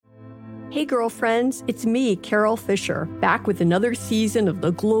Hey girlfriends, it's me, Carol Fisher, back with another season of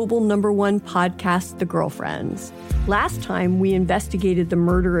the global #1 podcast, The Girlfriends. Last time, we investigated the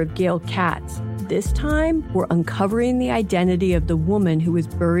murder of Gail Katz. This time, we're uncovering the identity of the woman who was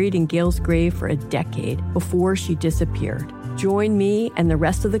buried in Gail's grave for a decade before she disappeared. Join me and the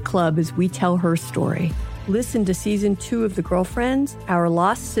rest of the club as we tell her story. Listen to Season 2 of The Girlfriends, Our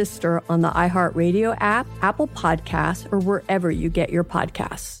Lost Sister on the iHeartRadio app, Apple Podcasts, or wherever you get your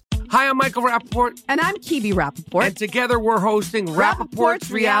podcasts. Hi, I'm Michael Rappaport. And I'm Kibi Rappaport. And together we're hosting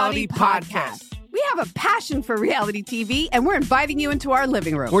Rappaport's Reality Podcast. We have a passion for reality TV, and we're inviting you into our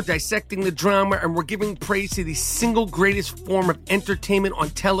living room. We're dissecting the drama, and we're giving praise to the single greatest form of entertainment on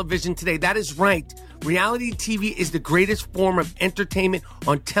television today. That is right. Reality TV is the greatest form of entertainment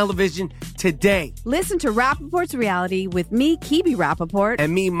on television today. Listen to Rappaport's Reality with me, Kibi Rappaport.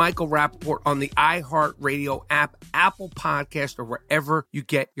 And me, Michael Rappaport, on the iHeartRadio app, Apple Podcast, or wherever you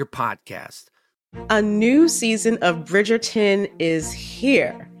get your podcast. A new season of Bridgerton is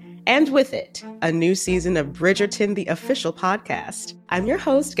here. And with it, a new season of Bridgerton, the official podcast. I'm your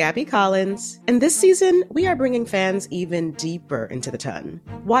host, Gabby Collins, and this season, we are bringing fans even deeper into the ton.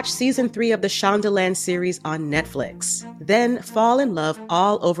 Watch season 3 of the Shondaland series on Netflix. Then fall in love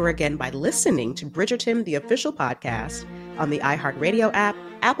all over again by listening to Bridgerton, the official podcast, on the iHeartRadio app,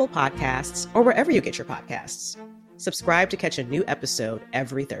 Apple Podcasts, or wherever you get your podcasts. Subscribe to catch a new episode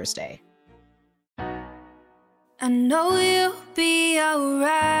every Thursday. I know you'll be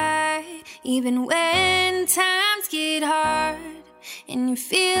alright, even when times get hard and you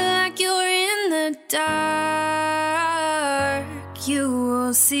feel like you're in the dark. You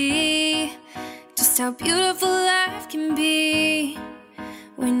will see just how beautiful life can be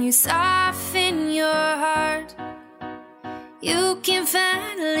when you soften your heart. You can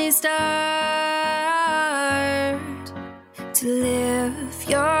finally start to live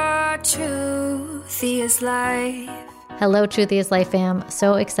your truthiest life. Hello, Truthiest Life fam.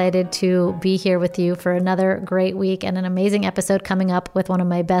 So excited to be here with you for another great week and an amazing episode coming up with one of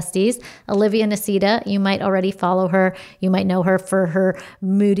my besties, Olivia Nocita. You might already follow her. You might know her for her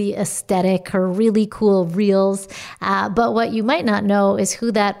moody aesthetic, her really cool reels. But what you might not know is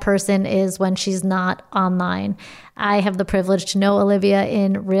who that person is when she's not online. I have the privilege to know Olivia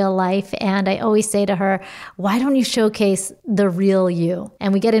in real life, and I always say to her, why don't you showcase the real you?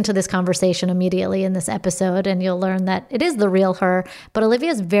 And we get into this conversation immediately in this episode, and you'll learn that it is the real her, but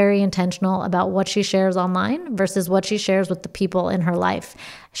Olivia is very intentional about what she shares online versus what she shares with the people in her life.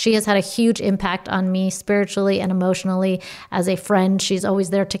 She has had a huge impact on me spiritually and emotionally as a friend. She's always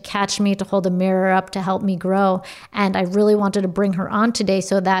there to catch me, to hold a mirror up, to help me grow. And I really wanted to bring her on today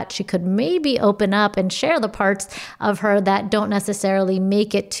so that she could maybe open up and share the parts of her that don't necessarily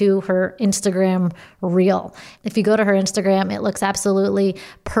make it to her Instagram reel. If you go to her Instagram, it looks absolutely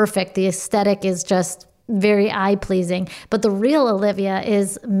perfect. The aesthetic is just very eye-pleasing. But the real Olivia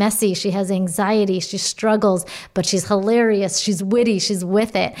is messy. She has anxiety. She struggles, but she's hilarious. She's witty. She's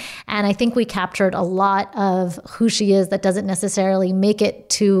with it. And I think we captured a lot of who she is that doesn't necessarily make it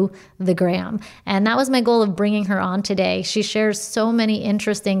to the gram. And that was my goal of bringing her on today. She shares so many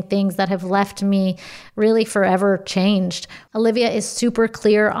interesting things that have left me really forever changed. Olivia is super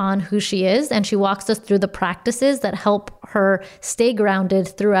clear on who she is, and she walks us through the practices that help her stay grounded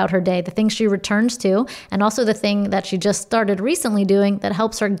throughout her day, the things she returns to, and also the thing that she just started recently doing that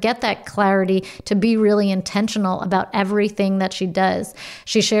helps her get that clarity to be really intentional about everything that she does.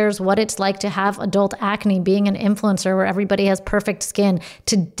 She shares what it's like to have adult acne, being an influencer where everybody has perfect skin,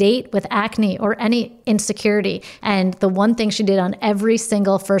 to date with acne or any insecurity, and the one thing she did on every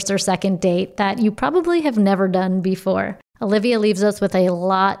single first or second date that you probably have never done before. Olivia leaves us with a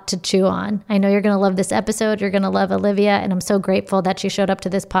lot to chew on. I know you're going to love this episode. You're going to love Olivia, and I'm so grateful that she showed up to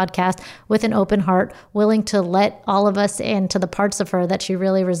this podcast with an open heart, willing to let all of us into the parts of her that she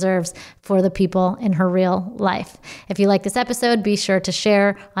really reserves for the people in her real life. If you like this episode, be sure to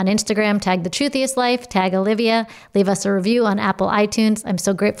share on Instagram, tag The Truthiest Life, tag Olivia, leave us a review on Apple iTunes. I'm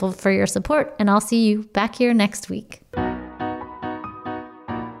so grateful for your support, and I'll see you back here next week.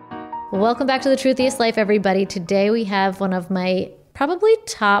 Welcome back to The Truthiest Life, everybody. Today we have one of my probably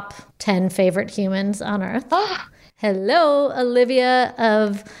top 10 favorite humans on earth. Hello, Olivia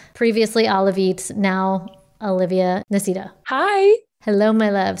of previously Olive Eats, now Olivia Nocita. Hi. Hello,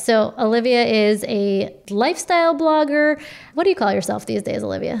 my love. So Olivia is a lifestyle blogger. What do you call yourself these days,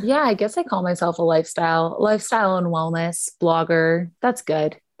 Olivia? Yeah, I guess I call myself a lifestyle and wellness blogger. That's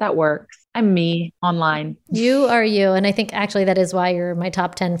good. That works. I'm me online. You are you. And I think actually that is why you're my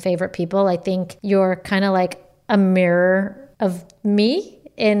top 10 favorite people. I think you're kind of like a mirror of me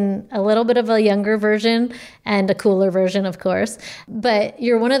in a little bit of a younger version and a cooler version, of course. But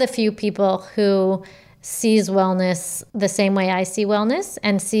you're one of the few people who sees wellness the same way I see wellness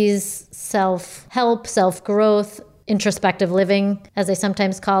and sees self-help, self-growth, introspective living, as I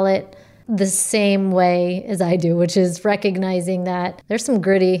sometimes call it, the same way as I do, which is recognizing that there's some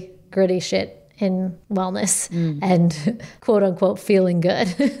gritty shit in wellness and quote unquote feeling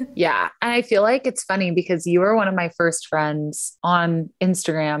good. Yeah. And I feel like it's funny because you were one of my first friends on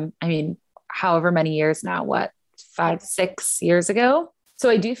Instagram. I mean, however many years now, 5, 6 years ago. So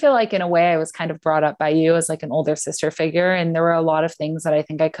I do feel like in a way I was kind of brought up by you as like an older sister figure. And there were a lot of things that I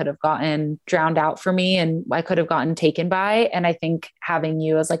think I could have gotten drowned out for me and I could have gotten taken by. And I think having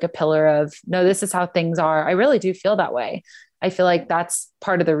you as like a pillar of, no, this is how things are. I really do feel that way. I feel like that's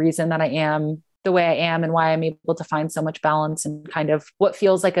part of the reason that I am the way I am and why I'm able to find so much balance in kind of what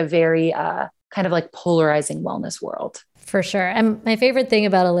feels like a very kind of like polarizing wellness world. For sure. And my favorite thing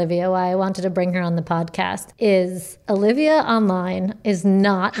about Olivia, why I wanted to bring her on the podcast, is Olivia online is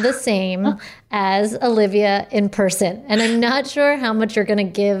not the same as Olivia in person. And I'm not sure how much you're going to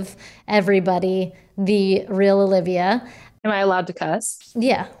give everybody the real Olivia. Am I allowed to cuss?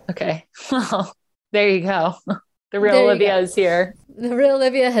 Yeah. Okay. Well, there you go. The real Olivia is here. The real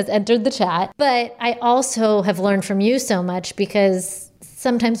Olivia has entered the chat. But I also have learned from you so much because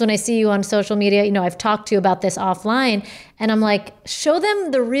sometimes when I see you on social media, you know, I've talked to you about this offline and I'm like, show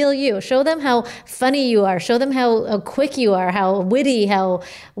them the real you. Show them how funny you are. Show them how quick you are, how witty, how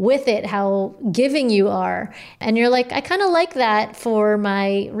with it, how giving you are. And you're like, I kind of like that for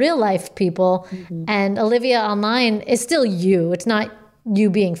my real life people. Mm-hmm. And Olivia online is still you. It's not you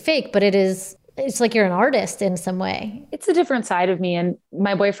being fake, but it's like you're an artist in some way. It's a different side of me. And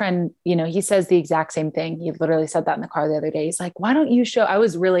my boyfriend, you know, he says the exact same thing. He literally said that in the car the other day. He's like, why don't you show? I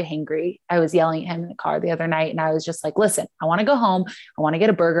was really hangry. I was yelling at him in the car the other night. And I was just like, listen, I want to go home. I want to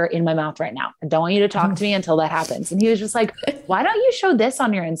get a burger in my mouth right now. I don't want you to talk to me until that happens. And he was just like, why don't you show this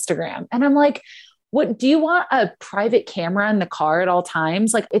on your Instagram? And I'm like, what, do you want a private camera in the car at all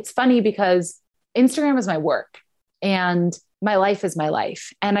times? Like, it's funny because Instagram is my work and my life is my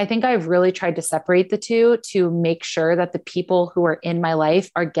life. And I think I've really tried to separate the two to make sure that the people who are in my life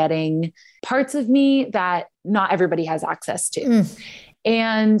are getting parts of me that not everybody has access to.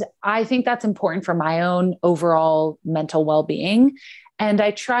 And I think that's important for my own overall mental well-being. And I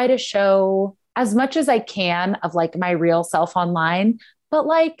try to show as much as I can of like my real self online. But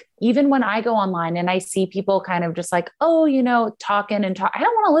like, even when I go online and I see people kind of just like, oh, you know, talking and talk, I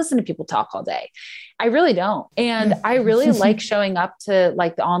don't want to listen to people talk all day. I really don't. And I really like showing up to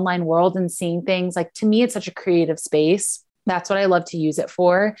like the online world and seeing things. Like, to me, it's such a creative space. That's what I love to use it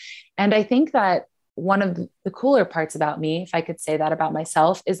for. And I think that one of the cooler parts about me, if I could say that about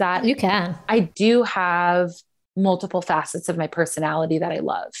myself, is that you can. I do have multiple facets of my personality that I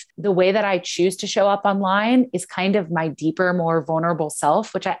love. The way that I choose to show up online is kind of my deeper, more vulnerable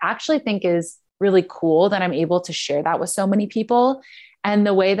self, which I actually think is really cool that I'm able to share that with so many people. And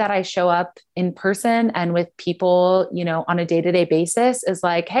the way that I show up in person and with people, you know, on a day-to-day basis is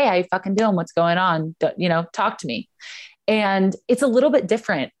like, hey, how you fucking doing? What's going on? You know, talk to me. And it's a little bit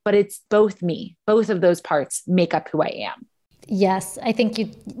different, but it's both me. Both of those parts make up who I am. Yes, I think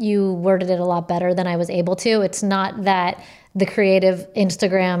you worded it a lot better than I was able to. It's not that the creative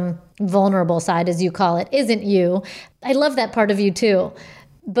Instagram vulnerable side, as you call it, isn't you. I love that part of you too.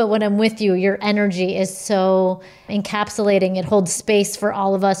 But when I'm with you, your energy is so encapsulating. It holds space for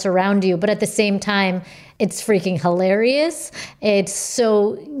all of us around you. But at the same time, it's freaking hilarious. It's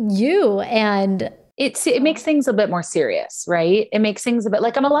so you. And it makes things a bit more serious, right? It makes things a bit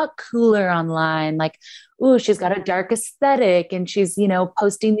like I'm a lot cooler online. Like, ooh, she's got a dark aesthetic and she's, you know,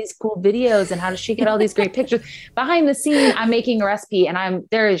 posting these cool videos and how does she get all these great pictures? Behind the scene, I'm making a recipe and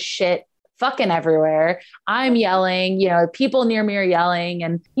there is shit fucking everywhere. I'm yelling, you know, people near me are yelling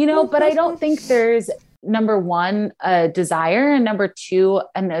and, you know, but I don't think there's, number one, a desire, and number two,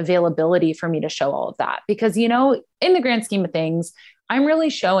 an availability for me to show all of that. Because, you know, in the grand scheme of things, I'm really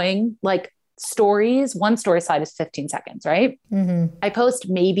showing like stories. One story slide is 15 seconds, right? Mm-hmm. I post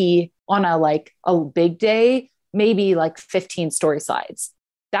maybe on a big day, maybe like 15 story slides.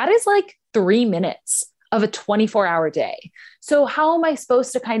 That is like 3 minutes of a 24-hour day. So how am I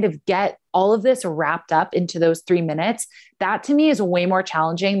supposed to kind of get all of this wrapped up into those 3 minutes? That to me is way more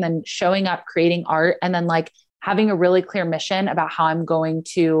challenging than showing up, creating art, and then like having a really clear mission about how I'm going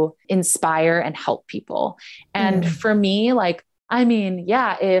to inspire and help people. And for me, like, I mean,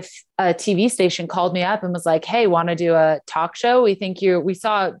 yeah, if a TV station called me up and was like, hey, want to do a talk show? We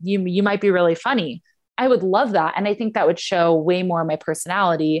saw you might be really funny. I would love that. And I think that would show way more of my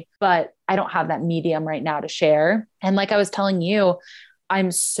personality, but I don't have that medium right now to share. And like I was telling you, I'm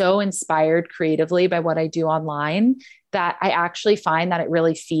so inspired creatively by what I do online that I actually find that it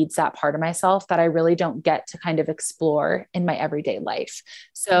really feeds that part of myself that I really don't get to kind of explore in my everyday life.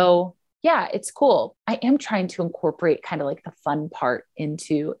 So yeah, it's cool. I am trying to incorporate kind of like the fun part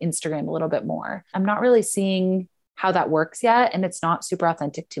into Instagram a little bit more. I'm not really seeing how that works yet, and it's not super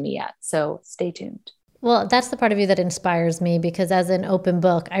authentic to me yet. So stay tuned. Well, that's the part of you that inspires me, because as an open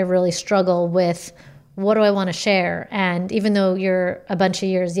book, I really struggle with what do I want to share? And even though you're a bunch of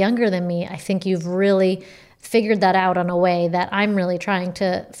years younger than me, I think you've really figured that out in a way that I'm really trying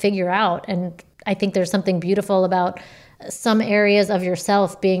to figure out. And I think there's something beautiful about some areas of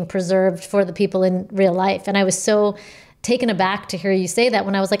yourself being preserved for the people in real life. And I was so taken aback to hear you say that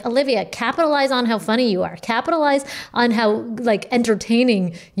when I was like, Olivia, capitalize on how funny you are. Capitalize on how like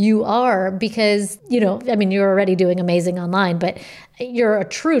entertaining you are, because, you know, I mean, you're already doing amazing online, but you're a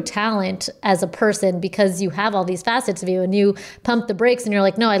true talent as a person because you have all these facets of you, and you pump the brakes and you're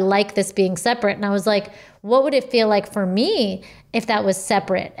like, no, I like this being separate. And I was like, what would it feel like for me if that was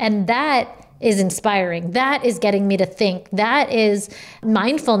separate? And that is inspiring. That is getting me to think. That is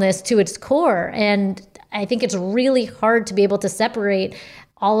mindfulness to its core. And I think it's really hard to be able to separate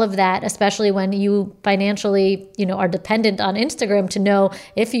all of that, especially when you financially, you know, are dependent on Instagram, to know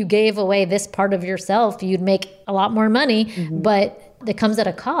if you gave away this part of yourself, you'd make a lot more money, but it comes at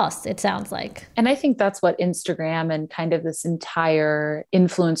a cost, it sounds like. And I think that's what Instagram and kind of this entire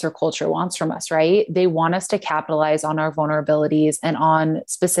influencer culture wants from us, right? They want us to capitalize on our vulnerabilities and on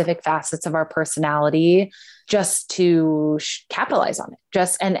specific facets of our personality just to capitalize on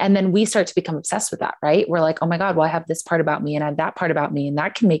it. And then we start to become obsessed with that, right? We're like, oh my God, well, I have this part about me and I have that part about me, and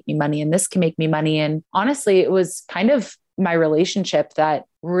that can make me money and this can make me money. And honestly, it was kind of my relationship that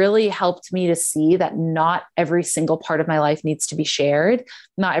really helped me to see that not every single part of my life needs to be shared.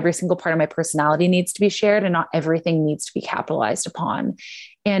 Not every single part of my personality needs to be shared, and not everything needs to be capitalized upon.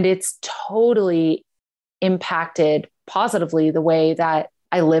 And it's totally impacted positively the way that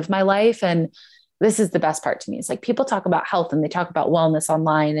I live my life. And this is the best part to me. It's like people talk about health and they talk about wellness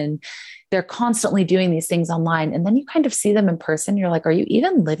online, and they're constantly doing these things online. And then you kind of see them in person. You're like, are you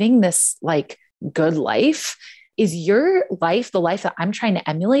even living this like good life? Is your life the life that I'm trying to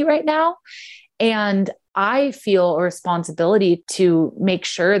emulate right now? And I feel a responsibility to make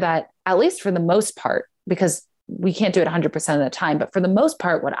sure that, at least for the most part, because we can't do it 100% of the time, but for the most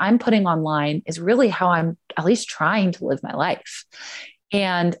part, what I'm putting online is really how I'm at least trying to live my life.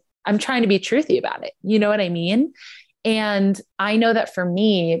 And I'm trying to be truthy about it. You know what I mean? And I know that for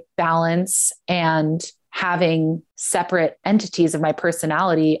me, balance and having separate entities of my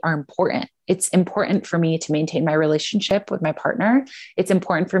personality are important. It's important for me to maintain my relationship with my partner. It's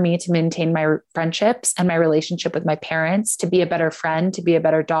important for me to maintain my friendships and my relationship with my parents, to be a better friend, to be a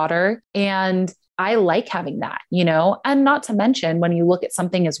better daughter. And I like having that, you know, and not to mention when you look at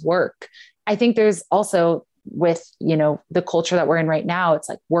something as work, I think there's also with, you know, the culture that we're in right now, it's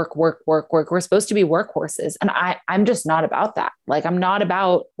like work. We're supposed to be workhorses. And I'm just not about that. Like, I'm not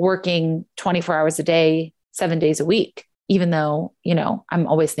about working 24 hours a day, 7 days a week, even though, you know, I'm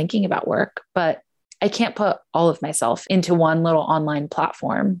always thinking about work, but I can't put all of myself into one little online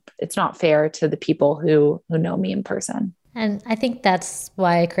platform. It's not fair to the people who know me in person. And I think that's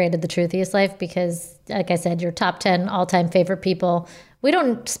why I created The Truthiest Life, because like I said, your top 10 all-time favorite people, we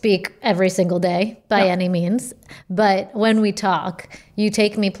don't speak every single day by any means, but when we talk, you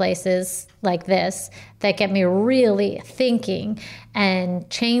take me places like this that get me really thinking and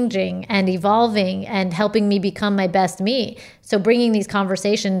changing and evolving and helping me become my best me. So bringing these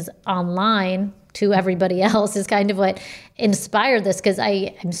conversations online to everybody else is kind of what inspired this, because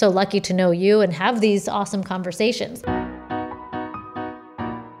I am so lucky to know you and have these awesome conversations.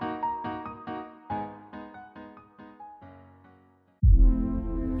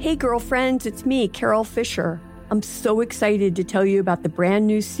 Hey girlfriends, it's me, Carol Fisher. I'm so excited to tell you about the brand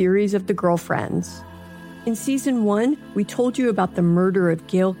new series of The Girlfriends. In season 1, we told you about the murder of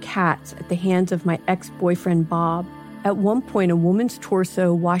Gail Katz at the hands of my ex-boyfriend Bob. At one point, a woman's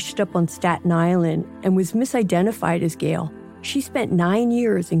torso washed up on Staten Island and was misidentified as Gail. She spent 9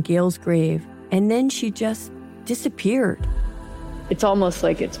 years in Gail's grave, and then she just disappeared. It's almost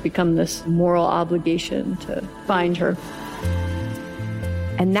like it's become this moral obligation to find her.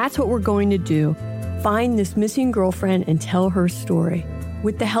 And that's what we're going to do. Find this missing girlfriend and tell her story.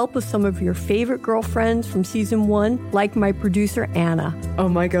 With the help of some of your favorite girlfriends from season 1, like my producer, Anna. Oh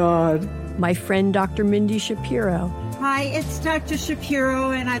my God. My friend, Dr. Mindy Shapiro. Hi, it's Dr. Shapiro,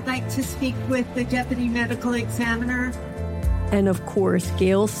 and I'd like to speak with the Deputy Medical Examiner. And of course,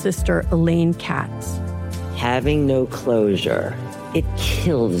 Gail's sister, Elaine Katz. Having no closure, it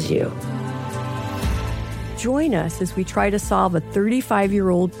kills you. Join us as we try to solve a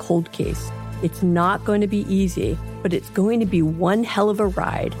 35-year-old cold case. It's not going to be easy, but it's going to be one hell of a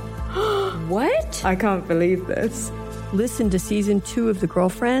ride. What? I can't believe this. Listen to Season 2 of The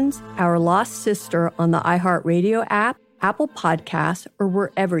Girlfriends, Our Lost Sister on the iHeartRadio app, Apple Podcasts, or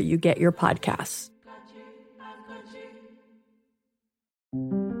wherever you get your podcasts.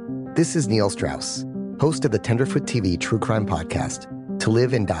 This is Neil Strauss, host of the Tenderfoot TV true crime podcast, To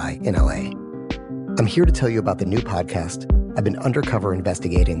Live and Die in LA. I'm here to tell you about the new podcast I've been undercover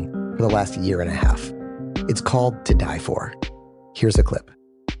investigating for the last year and a half. It's called To Die For. Here's a clip.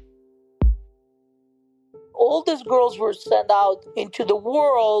 All these girls were sent out into the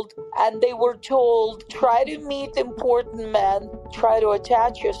world and they were told, try to meet important men, try to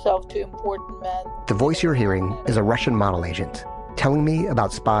attach yourself to important men. The voice you're hearing is a Russian model agent telling me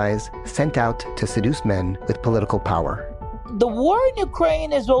about spies sent out to seduce men with political power. The war in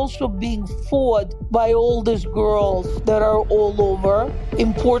Ukraine is also being fought by all these girls that are all over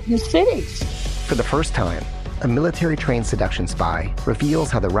important cities. For the first time, a military-trained seduction spy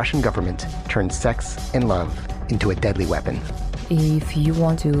reveals how the Russian government turned sex and love into a deadly weapon. If you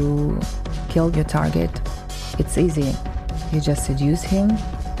want to kill your target, it's easy. You just seduce him,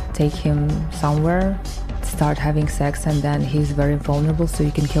 take him somewhere, start having sex, and then he's very vulnerable, so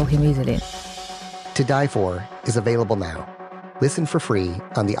you can kill him easily. To Die For is available now. Listen for free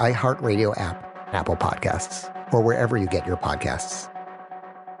on the iHeartRadio app, Apple Podcasts, or wherever you get your podcasts.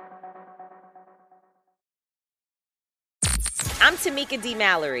 I'm Tamika D.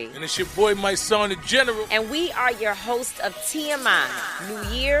 Mallory. And it's your boy, my son, the General. And we are your hosts of TMI.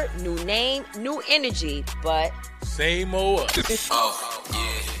 New year, new name, new energy, but same old. Oh,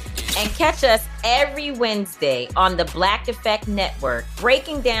 yeah. And catch us every Wednesday on the Black Effect Network,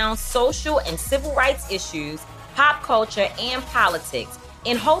 breaking down social and civil rights issues, pop culture, and politics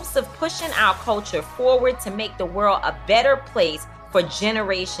in hopes of pushing our culture forward to make the world a better place for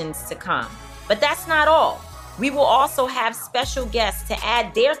generations to come. But that's not all. We will also have special guests to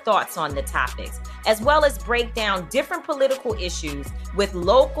add their thoughts on the topics, as well as break down different political issues with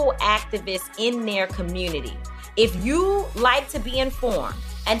local activists in their community. If you like to be informed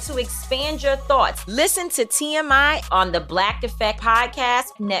and to expand your thoughts, listen to TMI on the Black Effect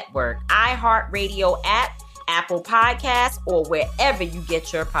Podcast Network, iHeartRadio app, Apple Podcasts, or wherever you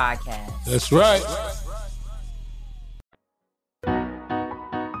get your podcasts. That's right.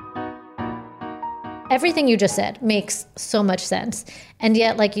 Everything you just said makes so much sense. And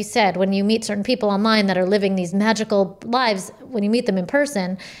yet, like you said, when you meet certain people online that are living these magical lives, when you meet them in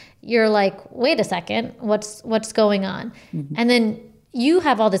person, you're like, wait a second, what's going on? Mm-hmm. And then you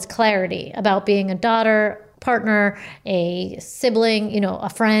have all this clarity about being a daughter, partner, a sibling, a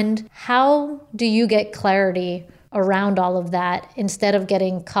friend. How do you get clarity around all of that instead of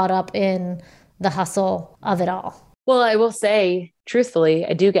getting caught up in the hustle of it all? Well, I will say, truthfully,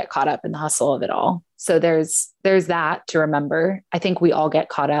 I do get caught up in the hustle of it all. So there's that to remember. I think we all get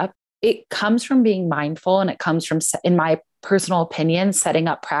caught up. It comes from being mindful, and it comes from, in my personal opinion, setting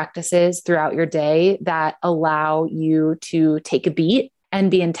up practices throughout your day that allow you to take a beat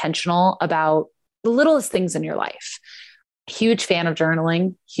and be intentional about the littlest things in your life. Huge fan of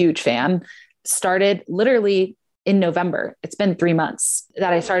journaling, huge fan. Started literally in November. It's been 3 months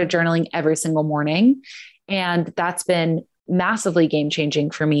that I started journaling every single morning. And that's been massively game-changing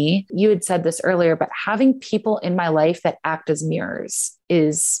for me. You had said this earlier, but having people in my life that act as mirrors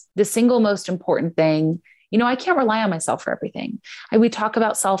is the single most important thing. I can't rely on myself for everything. We talk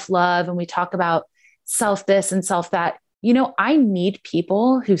about self-love and we talk about self this and self that. I need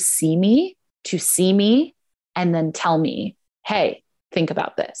people who see me to see me and then tell me, hey, think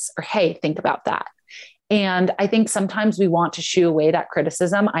about this, or hey, think about that. And I think sometimes we want to shoo away that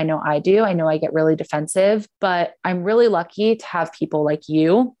criticism. I know I do. I know I get really defensive, but I'm really lucky to have people like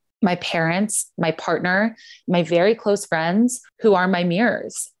you, my parents, my partner, my very close friends who are my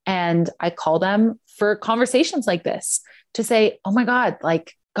mirrors. And I call them for conversations like this to say, oh my God,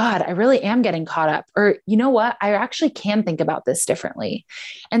 God, I really am getting caught up. Or you know what? I actually can think about this differently.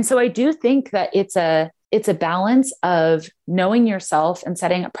 And so I do think that it's a balance of knowing yourself and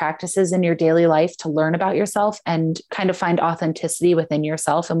setting up practices in your daily life to learn about yourself and kind of find authenticity within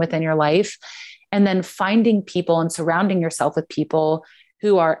yourself and within your life. And then finding people and surrounding yourself with people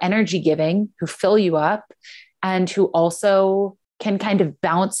who are energy giving, who fill you up, and who also can kind of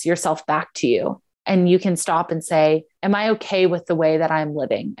bounce yourself back to you. And you can stop and say, am I okay with the way that I'm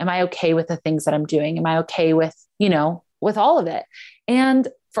living? Am I okay with the things that I'm doing? Am I okay with, with all of it? And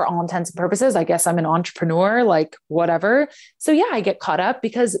for all intents and purposes, I guess I'm an entrepreneur, whatever. So yeah, I get caught up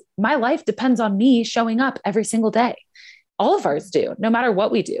because my life depends on me showing up every single day. all of ours do, no matter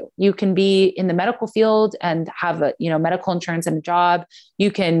what we do. You can be in the medical field and have a, medical insurance and a job.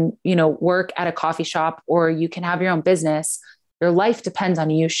 You can, work at a coffee shop, or you can have your own business. Your life depends on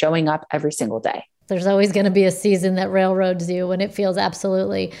you showing up every single day. There's always going to be a season that railroads you when it feels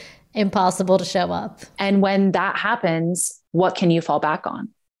absolutely impossible to show up. And when that happens, what can you fall back on?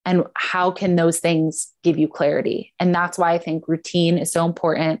 And how can those things give you clarity? And that's why I think routine is so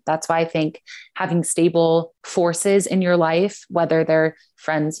important. That's why I think having stable forces in your life, whether they're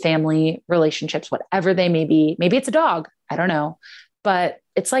friends, family, relationships, whatever they may be, maybe it's a dog, I don't know, but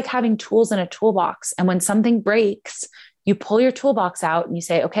it's like having tools in a toolbox. And when something breaks, you pull your toolbox out and you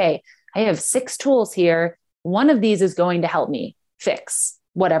say, okay, I have 6 tools here. One of these is going to help me fix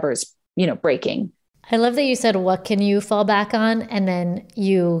whatever's, breaking. I love that you said, what can you fall back on? And then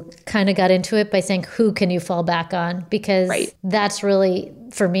you kind of got into it by saying, who can you fall back on? Because that's really,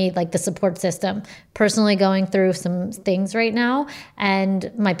 for me, like the support system. Personally going through some things right now, and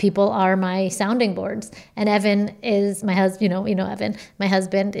my people are my sounding boards. And Evan is my husband, Evan, my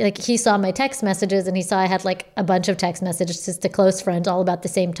husband, like he saw my text messages and he saw I had like a bunch of text messages to close friends all about the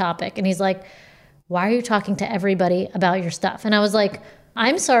same topic. And he's like, why are you talking to everybody about your stuff? And I was like,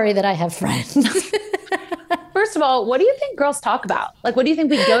 I'm sorry that I have friends. First of all, what do you think girls talk about? Like, what do you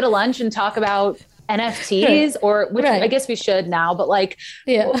think we go to lunch and talk about NFTs or, which I guess we should now, but like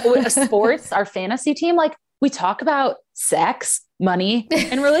sports, our fantasy team, like we talk about sex, money,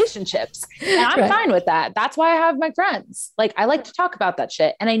 and relationships. And I'm fine with that. That's why I have my friends. Like, I like to talk about that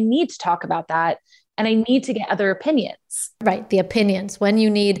shit, and I need to talk about that. And I need to get other opinions. Right. The opinions. When you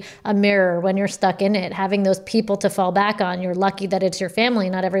need a mirror, when you're stuck in it, having those people to fall back on. You're lucky that it's your family.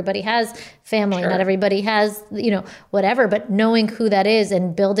 Not everybody has family. Not everybody has, whatever, but knowing who that is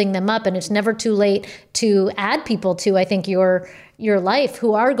and building them up. And it's never too late to add people to, I think, your life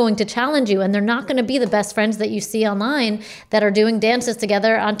who are going to challenge you. And they're not going to be the best friends that you see online that are doing dances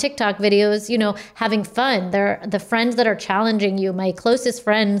together on TikTok videos, having fun. They're the friends that are challenging you. My closest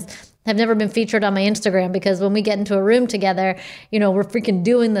friends have never been featured on my Instagram because when we get into a room together, we're freaking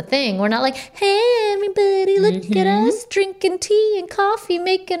doing the thing. We're not like, hey, everybody, look at us drinking tea and coffee,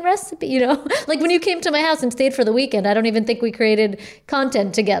 making recipe, like when you came to my house and stayed for the weekend, I don't even think we created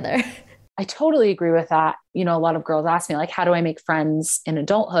content together. I totally agree with that. A lot of girls ask me, like, how do I make friends in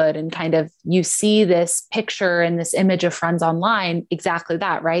adulthood? And kind of you see this picture and this image of friends online, exactly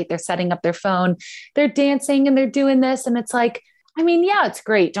that, right? They're setting up their phone, they're dancing and they're doing this. And it's like, yeah, it's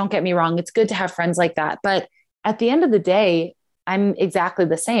great. Don't get me wrong. It's good to have friends like that. But at the end of the day, I'm exactly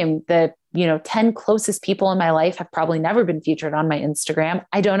the same. The, 10 closest people in my life have probably never been featured on my Instagram.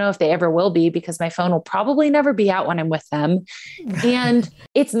 I don't know if they ever will be because my phone will probably never be out when I'm with them. And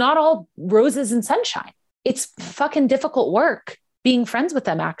it's not all roses and sunshine. It's fucking difficult work being friends with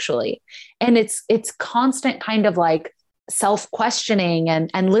them, actually. And it's constant kind of like self-questioning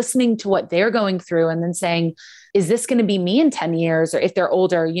and listening to what they're going through and then saying, is this going to be me in 10 years? Or if they're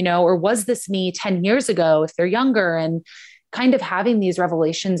older, or was this me 10 years ago if they're younger? And kind of having these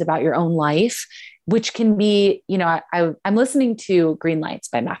revelations about your own life, which can be, I'm listening to Green Lights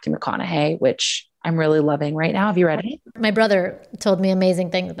by Matthew McConaughey, which I'm really loving right now. Have you read it? My brother told me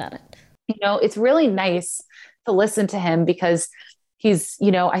amazing things about it. It's really nice to listen to him because he's,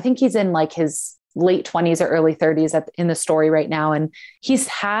 I think he's in like his late 20s or early 30s in the story right now. And he's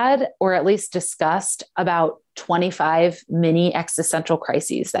had, or at least discussed, about 25 mini existential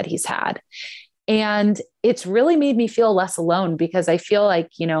crises that he's had. And it's really made me feel less alone because I feel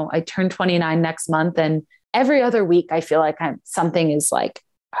like, I turn 29 next month, and every other week I feel like something is like,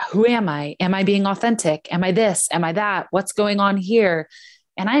 who am I? Am I being authentic? Am I this? Am I that? What's going on here?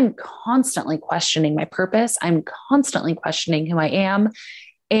 And I'm constantly questioning my purpose. I'm constantly questioning who I am.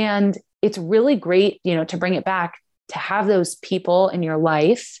 And it's really great, to bring it back, to have those people in your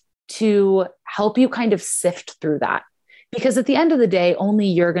life to help you kind of sift through that. Because at the end of the day, only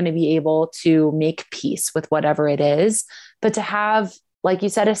you're going to be able to make peace with whatever it is. But to have, like you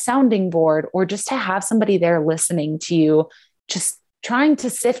said, a sounding board, or just to have somebody there listening to you, just trying to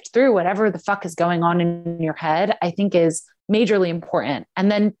sift through whatever the fuck is going on in your head, I think is majorly important.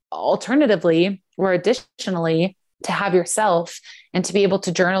 And then alternatively, or additionally, to have yourself and to be able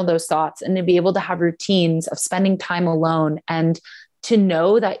to journal those thoughts and to be able to have routines of spending time alone and to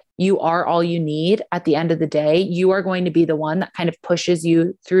know that you are all you need at the end of the day. You are going to be the one that kind of pushes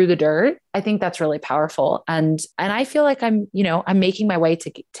you through the dirt. I think that's really powerful. And I feel like I'm making my way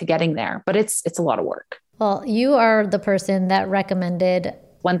to getting there, but it's a lot of work. Well, you are the person that recommended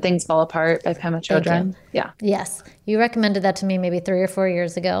When Things Fall Apart by Pema Chodron. Yeah. Yes. You recommended that to me maybe 3 or 4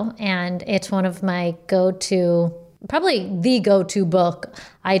 years ago. And it's one of my go-to probably the go-to book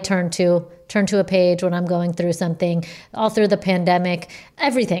I turn to a page when I'm going through something, all through the pandemic,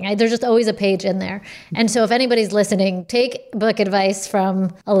 everything. There's just always a page in there. And so if anybody's listening, take book advice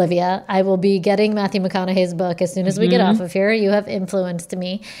from Olivia. I will be getting Matthew McConaughey's book as soon as we get off of here. You have influenced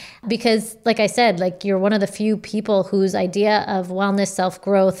me because, like I said, like you're one of the few people whose idea of wellness,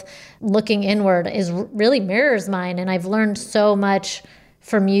 self-growth, looking inward is really mirrors mine. And I've learned so much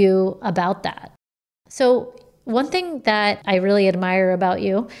from you about that. So one thing that I really admire about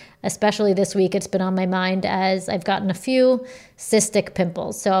you, especially this week, it's been on my mind as I've gotten a few cystic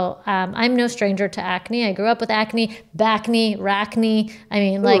pimples. So I'm no stranger to acne. I grew up with acne, backne, racne. I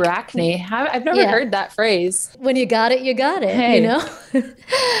mean, like racne. I've never heard that phrase. When you got it, you got it, hey. You know?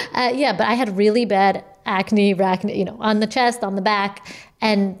 But I had really bad acne, racne, you know, on the chest, on the back,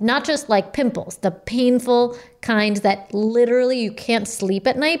 and not just like pimples, the painful kinds that literally you can't sleep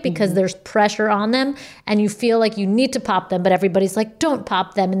at night because there's pressure on them and you feel like you need to pop them, but everybody's like, don't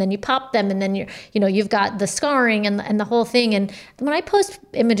pop them. And then you pop them and then you've got the scarring and the whole thing. And when I post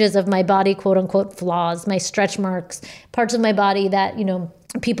images of my body, quote unquote, flaws, my stretch marks, parts of my body that, you know,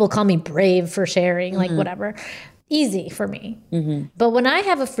 people call me brave for sharing, like whatever. Easy for me. But when I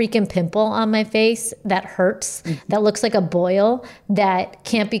have a freaking pimple on my face that hurts, that looks like a boil, that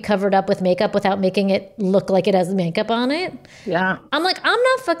can't be covered up with makeup without making it look like it has makeup on it. Yeah. I'm like, I'm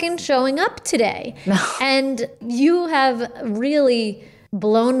not fucking showing up today. No. And you have really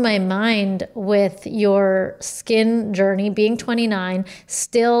blown my mind with your skin journey, being 29,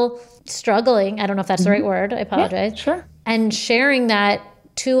 still struggling. I don't know if that's the right word. I apologize. Yeah, sure. And sharing that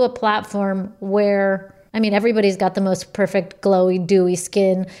to a platform where, I mean, everybody's got the most perfect, glowy, dewy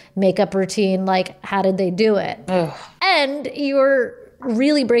skin, makeup routine. Like, how did they do it? Ugh. And you're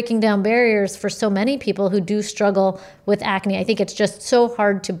really breaking down barriers for so many people who do struggle with acne. I think it's just so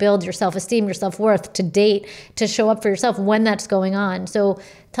hard to build your self-esteem, your self-worth, to date, to show up for yourself when that's going on. So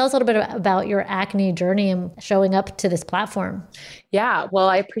tell us a little bit about your acne journey and showing up to this platform. Yeah, well,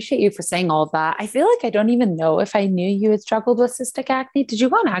 I appreciate you for saying all of that. I feel like I don't even know if I knew you had struggled with cystic acne. Did you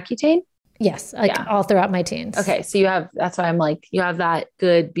go on Accutane? Yes, all throughout my teens. Okay, so that's why I'm like, you have that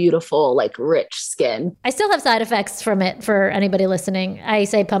good, beautiful, like rich skin. I still have side effects from it for anybody listening. I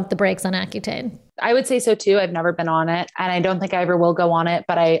say pump the brakes on Accutane. I would say so too. I've never been on it and I don't think I ever will go on it,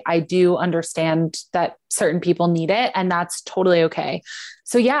 but I do understand that certain people need it and that's totally okay.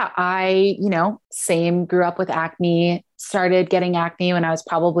 So yeah, I, grew up with acne, started getting acne when I was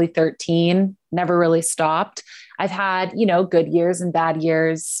probably 13, never really stopped. I've had, good years and bad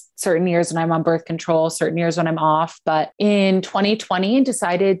years, certain years when I'm on birth control, certain years when I'm off. But in 2020,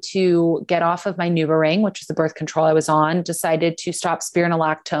 decided to get off of my NuvaRing, which is the birth control I was on, decided to stop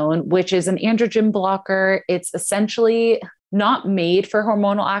spironolactone, which is an androgen blocker. It's essentially not made for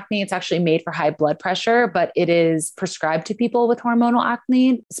hormonal acne. It's actually made for high blood pressure, but it is prescribed to people with hormonal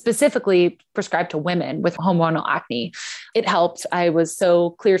acne, specifically prescribed to women with hormonal acne. It helped. I was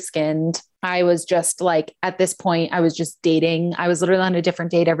so clear skinned. I was just like, at this point, I was just dating. I was literally on a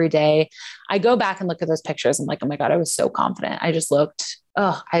different date every day. I go back and look at those pictures. I'm like, oh my God, I was so confident. I looked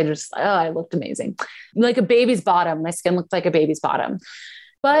amazing. Like a baby's bottom. My skin looked like a baby's bottom.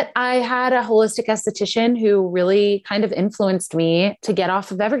 But I had a holistic esthetician who really kind of influenced me to get off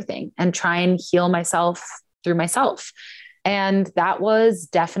of everything and try and heal myself through myself. And that was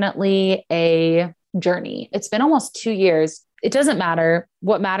definitely a journey. It's been almost 2 years. It doesn't matter.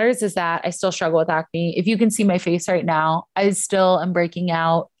 What matters is that I still struggle with acne. If you can see my face right now, I still am breaking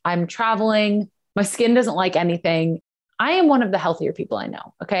out. I'm traveling. My skin doesn't like anything. I am one of the healthier people I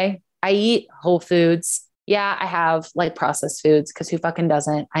know. Okay. I eat whole foods. Yeah, I have like processed foods because who fucking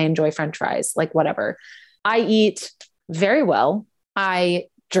doesn't? I enjoy French fries, like whatever. I eat very well. I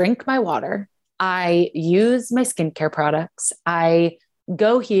drink my water. I use my skincare products. I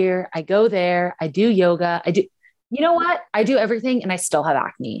go here. I go there. I do yoga. You know what? I do everything and I still have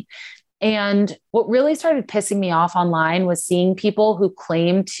acne. And what really started pissing me off online was seeing people who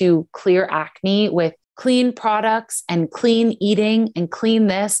claim to clear acne with clean products and clean eating and clean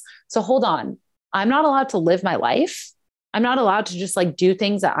this. So hold on. I'm not allowed to live my life. I'm not allowed to just like do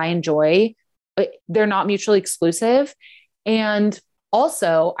things that I enjoy, but they're not mutually exclusive. And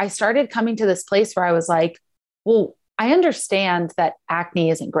also I started coming to this place where I was like, well, I understand that acne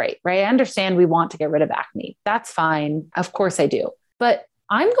isn't great, right? I understand we want to get rid of acne. That's fine. Of course I do. But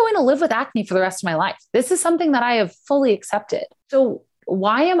I'm going to live with acne for the rest of my life. This is something that I have fully accepted. So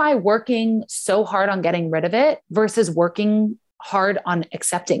why am I working so hard on getting rid of it versus working hard on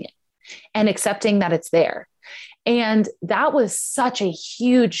accepting it and accepting that it's there? And that was such a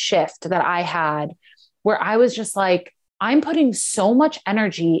huge shift that I had where I was just like, I'm putting so much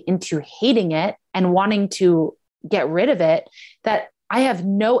energy into hating it and wanting to get rid of it, that I have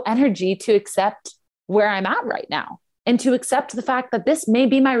no energy to accept where I'm at right now and to accept the fact that this may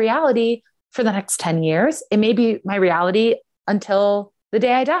be my reality for the next 10 years. It may be my reality until the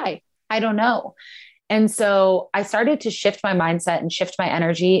day I die. I don't know. And so I started to shift my mindset and shift my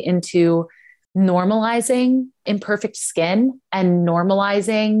energy into normalizing imperfect skin and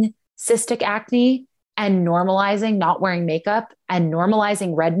normalizing cystic acne and normalizing not wearing makeup and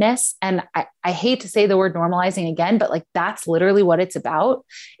normalizing redness. And I hate to say the word normalizing again, but like, that's literally what it's about.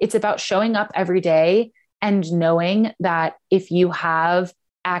 It's about showing up every day and knowing that if you have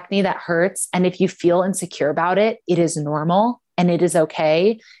acne that hurts and if you feel insecure about it, it is normal and it is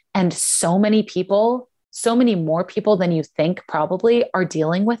okay. And so many people, so many more people than you think probably are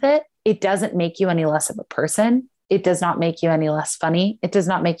dealing with it. It doesn't make you any less of a person. It does not make you any less funny. It does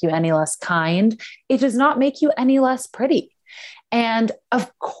not make you any less kind. It does not make you any less pretty. And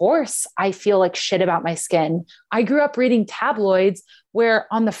of course, I feel like shit about my skin. I grew up reading tabloids where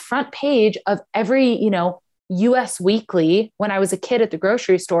on the front page of every, US Weekly, when I was a kid at the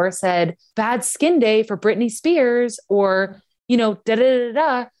grocery store, said bad skin day for Britney Spears, or,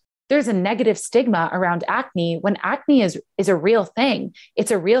 there's a negative stigma around acne when acne is a real thing.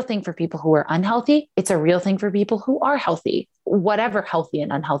 It's a real thing for people who are unhealthy. It's a real thing for people who are healthy, whatever healthy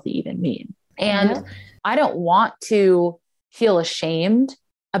and unhealthy even mean. And I don't want to feel ashamed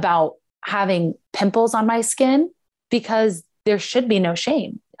about having pimples on my skin because there should be no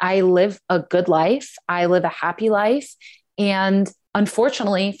shame. I live a good life. I live a happy life. And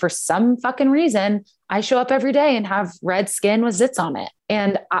unfortunately, for some fucking reason, I show up every day and have red skin with zits on it.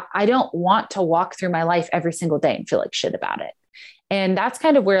 And I don't want to walk through my life every single day and feel like shit about it. And that's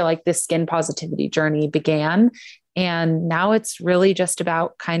kind of where like this skin positivity journey began. And now it's really just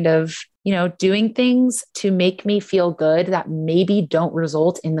about kind of, doing things to make me feel good that maybe don't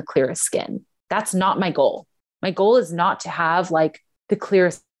result in the clearest skin. That's not my goal. My goal is not to have like the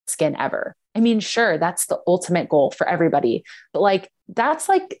clearest skin ever. I mean, sure, that's the ultimate goal for everybody, but like, that's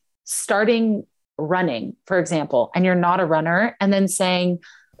like starting running, for example, and you're not a runner and then saying,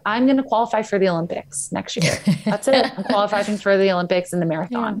 I'm going to qualify for the Olympics next year. That's it. I'm qualifying for the Olympics and the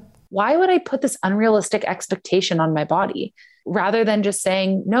marathon. Yeah. Why would I put this unrealistic expectation on my body rather than just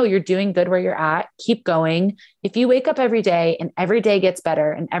saying, no, you're doing good where you're at. Keep going. If you wake up every day and every day gets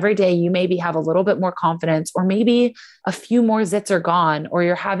better and every day you maybe have a little bit more confidence or maybe a few more zits are gone, or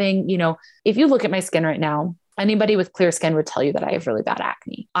you're having, if you look at my skin right now, anybody with clear skin would tell you that I have really bad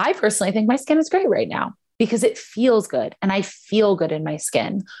acne. I personally think my skin is great right now because it feels good and I feel good in my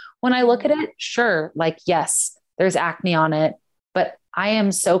skin. When I look at it, sure, like, yes, there's acne on it, but I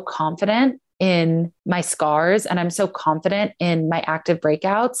am so confident in my scars and I'm so confident in my active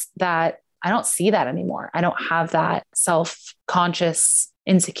breakouts that I don't see that anymore. I don't have that self-conscious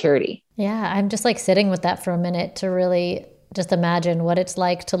insecurity. Yeah. I'm just like sitting with that for a minute to really just imagine what it's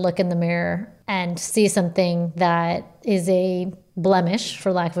like to look in the mirror and see something that is a blemish,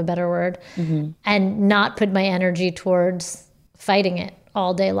 for lack of a better word, and not put my energy towards fighting it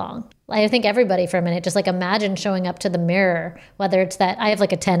all day long. I think everybody for a minute, just like imagine showing up to the mirror, whether it's that I have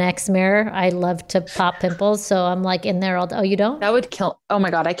like a 10X mirror. I love to pop pimples. So I'm like in there all day. Oh, you don't? That would kill. Oh my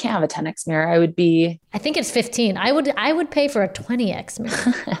God. I can't have a 10X mirror. I think it's 15. I would pay for a 20X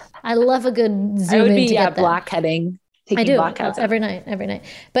mirror. I love a good zoom I would in be to get that. Blackheading. I do every night.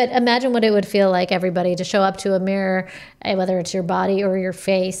 But imagine what it would feel like, everybody, to show up to a mirror, whether it's your body or your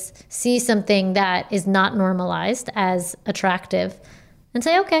face, see something that is not normalized as attractive and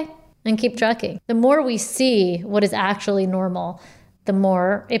say, okay, and keep trucking. The more we see what is actually normal, the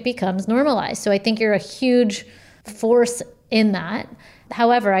more it becomes normalized. So I think you're a huge force in that.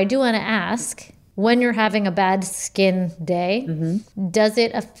 However, I do want to ask, when you're having a bad skin day, does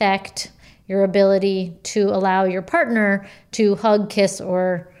it affect your ability to allow your partner to hug, kiss,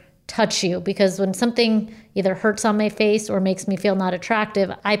 or touch you? Because when something either hurts on my face or makes me feel not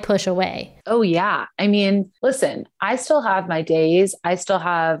attractive, I push away. Oh yeah. I mean, listen, I still have my days. I still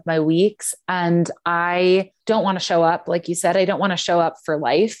have my weeks, and I don't want to show up. Like you said, I don't want to show up for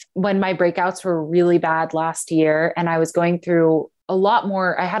life. When my breakouts were really bad last year and I was going through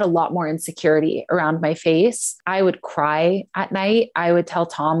I had a lot more insecurity around my face. I would cry at night. I would tell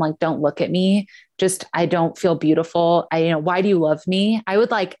Tom, like, don't look at me. I don't feel beautiful. Why do you love me? I would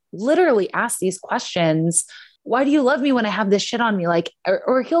like literally ask these questions. Why do you love me when I have this shit on me? Like,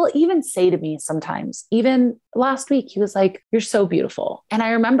 or he'll even say to me sometimes, even last week, he was like, you're so beautiful. And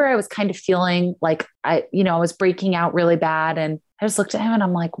I remember I was kind of feeling like I was breaking out really bad. And I just looked at him and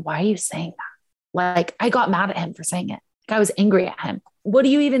I'm like, why are you saying that? Like, I got mad at him for saying it. I was angry at him. What are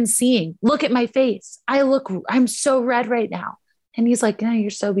you even seeing? Look at my face. I'm so red right now. And he's like, no, you're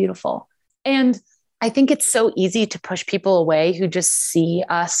so beautiful. And I think it's so easy to push people away who just see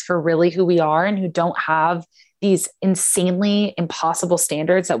us for really who we are and who don't have these insanely impossible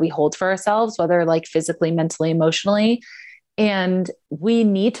standards that we hold for ourselves, whether like physically, mentally, emotionally. And we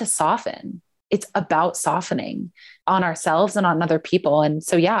need to soften. It's about softening on ourselves and on other people. And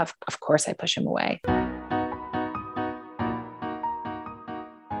so, yeah, of course I push him away.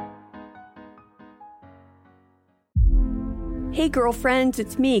 Hey girlfriends,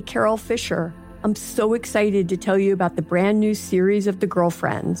 it's me, Carol Fisher. I'm so excited to tell you about the brand new series of The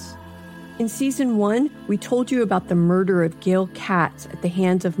Girlfriends. In season 1, we told you about the murder of Gail Katz at the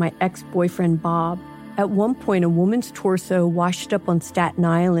hands of my ex-boyfriend Bob. At one point, a woman's torso washed up on Staten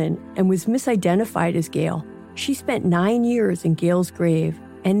Island and was misidentified as Gail. She spent 9 years in Gail's grave,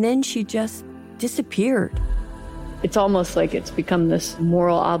 and then she just disappeared. It's almost like it's become this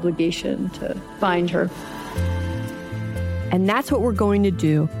moral obligation to find her. And that's what we're going to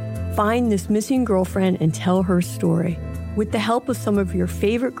do. Find this missing girlfriend and tell her story. With the help of some of your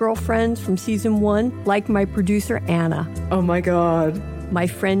favorite girlfriends from season 1, like my producer, Anna. Oh my God. My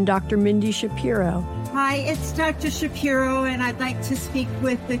friend, Dr. Mindy Shapiro. Hi, it's Dr. Shapiro, and I'd like to speak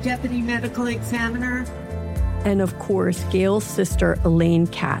with the deputy medical examiner. And of course, Gail's sister, Elaine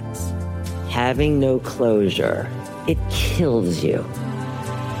Katz. Having no closure, it kills you.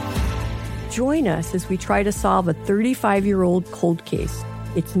 Join us as we try to solve a 35-year-old cold case.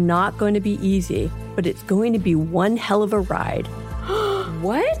 It's not going to be easy, but it's going to be one hell of a ride.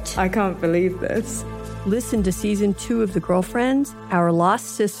 What? I can't believe this. Listen to season 2 of The Girlfriends, Our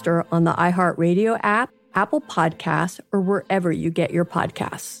Lost Sister on the iHeartRadio app, Apple Podcasts, or wherever you get your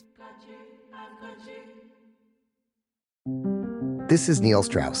podcasts. This is Neil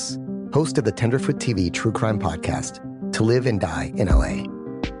Strauss, host of the Tenderfoot TV true crime podcast, To Live and Die in LA.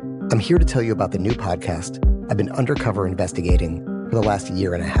 I'm here to tell you about the new podcast I've been undercover investigating for the last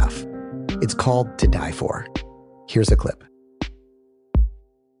year and a half. It's called To Die For. Here's a clip.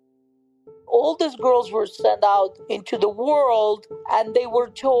 All these girls were sent out into the world and they were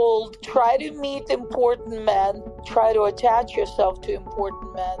told, try to meet important men, try to attach yourself to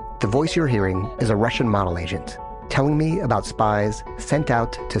important men. The voice you're hearing is a Russian model agent telling me about spies sent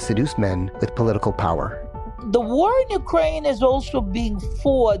out to seduce men with political power. The war in Ukraine is also being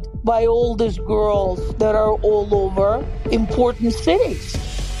fought by all these girls that are all over important cities.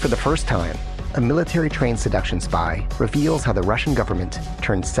 For the first time, a military-trained seduction spy reveals how the Russian government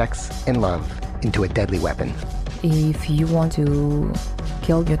turned sex and love into a deadly weapon. If you want to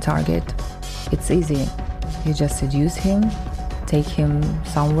kill your target, it's easy. You just seduce him, take him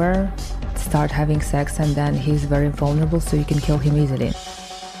somewhere, start having sex, and then he's very vulnerable, so you can kill him easily.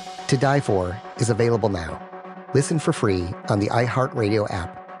 To Die For is available now. Listen for free on the iHeartRadio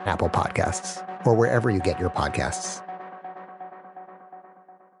app, Apple Podcasts, or wherever you get your podcasts.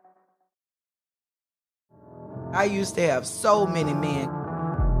 I used to have so many men.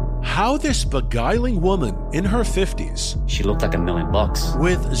 How this beguiling woman in her 50s, she looked like $1 million,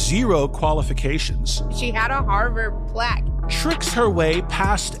 with 0 qualifications, she had a Harvard plaque, tricks her way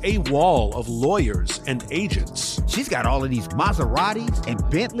past a wall of lawyers and agents. She's got all of these Maseratis and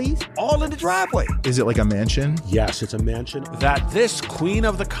Bentleys all in the driveway. Is it like a mansion? Yes, it's a mansion. That this queen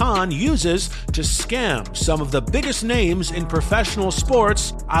of the con uses to scam some of the biggest names in professional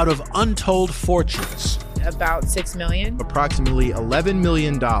sports out of untold fortunes. About $6 million. Approximately $11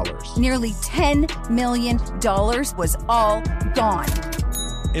 million. Nearly $10 million was all gone.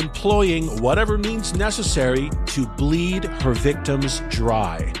 Employing whatever means necessary to bleed her victims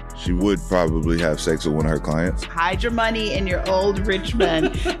dry. She would probably have sex with one of her clients. Hide your money in your old rich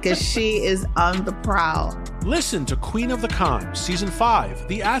man, because she is on the prowl. Listen to Queen of the Con, Season 5,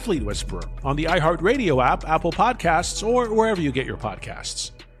 The Athlete Whisperer, on the iHeartRadio app, Apple Podcasts, or wherever you get your podcasts.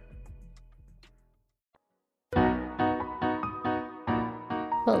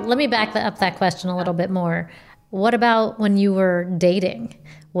 Well, let me back up that question a little bit more. What about when you were dating?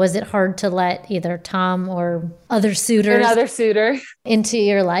 Was it hard to let either Tom or other suitors another suitor into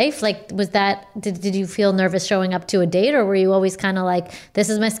your life? Like, was that, did you feel nervous showing up to a date, or were you always kind of like, this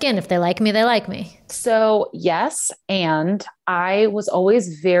is my skin. If they like me, they like me? So yes. And I was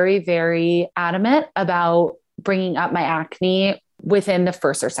always very, very adamant about bringing up my acne within the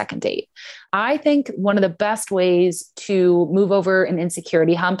first or second date. I think one of the best ways to move over an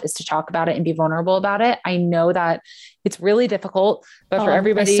insecurity hump is to talk about it and be vulnerable about it. I know that it's really difficult, but for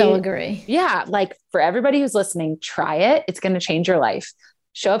everybody, I so agree. Yeah. Like for everybody who's listening, try it. It's going to change your life.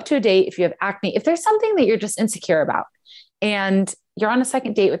 Show up to a date. If you have acne, if there's something that you're just insecure about and you're on a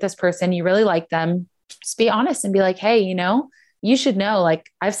second date with this person, you really like them, just be honest and be like, hey, you should know, like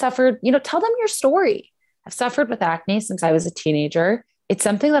I've suffered, tell them your story. I've suffered with acne since I was a teenager. it's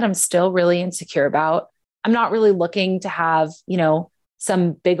something that I'm still really insecure about. I'm not really looking to have,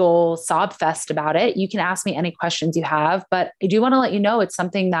 some big old sob fest about it. You can ask me any questions you have, but I do want to let you know it's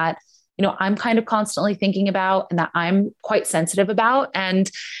something that, I'm kind of constantly thinking about and that I'm quite sensitive about.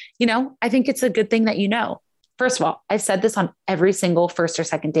 And, I think it's a good thing that First of all, I've said this on every single first or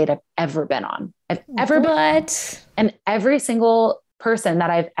second date I've ever been on. And every single person that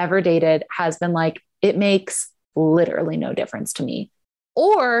I've ever dated has been like, it makes literally no difference to me.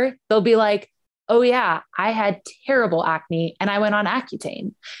 Or they'll be like, oh yeah, I had terrible acne and I went on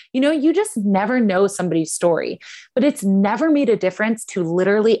Accutane. You just never know somebody's story, but it's never made a difference to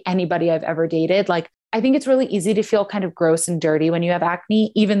literally anybody I've ever dated. Like, I think it's really easy to feel kind of gross and dirty when you have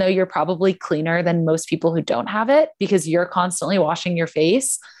acne, even though you're probably cleaner than most people who don't have it because you're constantly washing your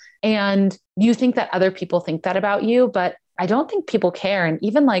face. And you think that other people think that about you, but I don't think people care. And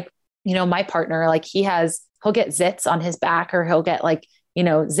even like, my partner, like he'll get zits on his back or he'll get like,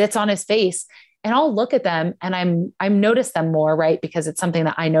 zits on his face. And I'll look at them and I'm notice them more, right? Because it's something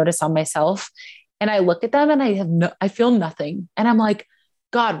that I notice on myself. And I look at them and I feel nothing. And I'm like,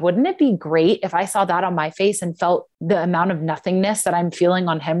 God, wouldn't it be great if I saw that on my face and felt the amount of nothingness that I'm feeling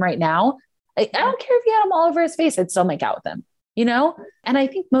on him right now? I don't care if he had them all over his face, I'd still make out with him, And I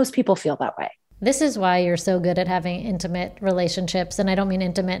think most people feel that way. This is why you're so good at having intimate relationships. And I don't mean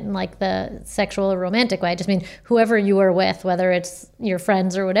intimate in like the sexual or romantic way. I just mean whoever you are with, whether it's your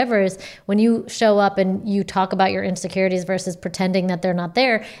friends or whatever, is when you show up and you talk about your insecurities versus pretending that they're not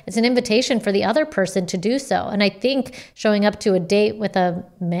there, it's an invitation for the other person to do so. And I think showing up to a date with a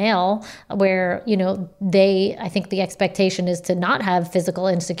male where, I think the expectation is to not have physical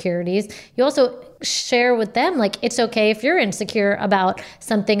insecurities, you also share with them, like, it's okay if you're insecure about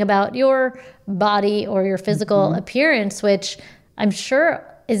something about your body or your physical appearance, which I'm sure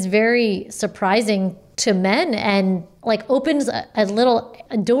is very surprising to men and like opens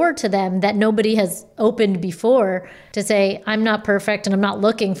a door to them that nobody has opened before to say, I'm not perfect and I'm not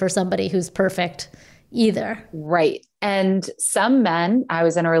looking for somebody who's perfect either. Right. And some men, I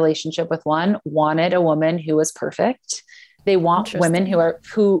was in a relationship with one, wanted a woman who was perfect. They want women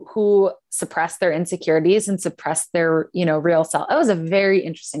who suppress their insecurities and suppress their, real self. That was a very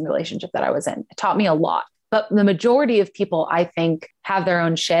interesting relationship that I was in. It taught me a lot. But the majority of people, I think, have their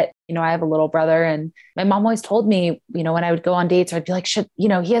own shit. I have a little brother and my mom always told me, when I would go on dates, I'd be like,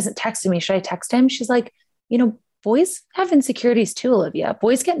 he hasn't texted me. Should I text him? She's like, boys have insecurities too, Olivia.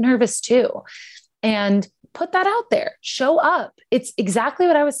 Boys get nervous too. And put that out there. Show up. It's exactly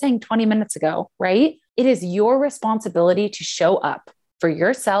what I was saying 20 minutes ago, right? It is your responsibility to show up for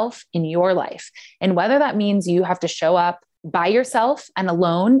yourself in your life. And whether that means you have to show up by yourself and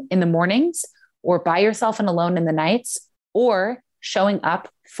alone in the mornings, or by yourself and alone in the nights, or showing up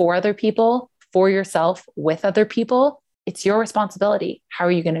for other people, for yourself, with other people, it's your responsibility. How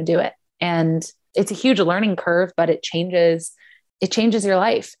are you going to do it? And it's a huge learning curve, but it changes your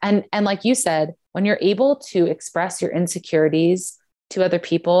life. And like you said, when you're able to express your insecurities to other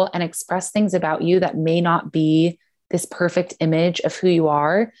people and express things about you that may not be this perfect image of who you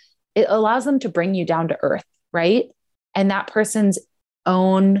are, it allows them to bring you down to earth, right? And that person's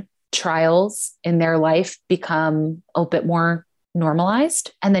own trials in their life become a bit more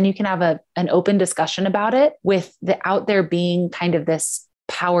normalized. And then you can have an open discussion about it without there being kind of this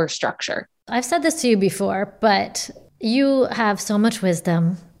power structure. I've said this to you before, but you have so much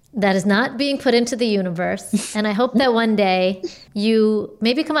wisdom that is not being put into the universe. And I hope that one day you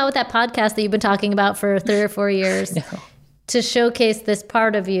maybe come out with that podcast that you've been talking about for 3 or 4 years to showcase this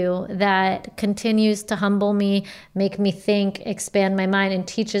part of you that continues to humble me, make me think, expand my mind, and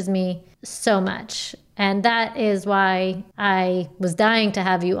teaches me so much. And that is why I was dying to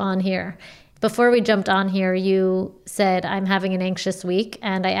have you on here. Before we jumped on here, you said, I'm having an anxious week.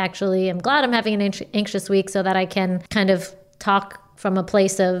 And I actually am glad I'm having an anxious week so that I can kind of talk from a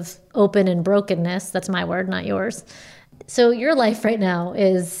place of open and brokenness. That's my word, not yours. So your life right now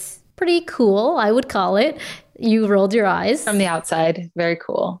is pretty cool, I would call it. You rolled your eyes. From the outside, very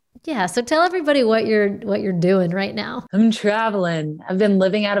cool. Yeah. So tell everybody what you're doing right now. I'm traveling. I've been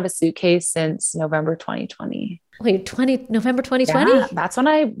living out of a suitcase since November 2020. Wait, November 2020? Yeah, that's when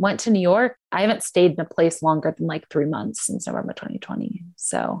I went to New York. I haven't stayed in a place longer than like 3 months since November 2020.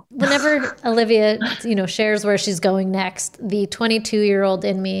 So whenever Olivia, shares where she's going next, the 22-year-old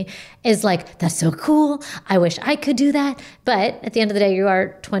in me is like, that's so cool. I wish I could do that. But at the end of the day, you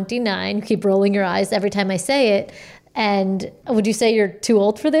are 29. You keep rolling your eyes every time I say it. And would you say you're too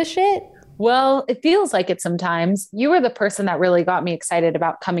old for this shit? Well, it feels like it sometimes. You were the person that really got me excited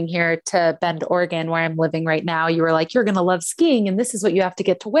about coming here to Bend, Oregon, where I'm living right now. You were like, you're going to love skiing and this is what you have to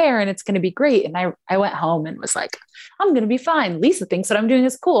get to wear and it's going to be great. And I went home and was like, I'm going to be fine. Lisa thinks that I'm doing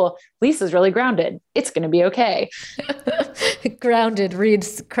is cool. Lisa's really grounded. It's going to be okay. Grounded. Reed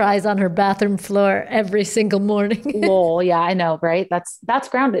cries on her bathroom floor every single morning. Lol. Yeah, I know, right? That's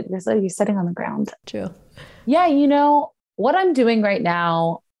grounded. You're sitting on the ground. True. Yeah. You know, what I'm doing right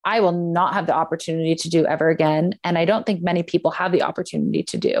now, I will not have the opportunity to do ever again. And I don't think many people have the opportunity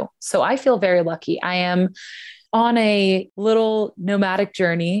to do. So I feel very lucky. I am on a little nomadic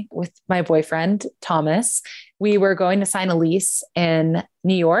journey with my boyfriend, Thomas. We were going to sign a lease in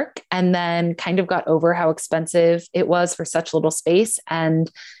New York and then kind of got over how expensive it was for such little space. And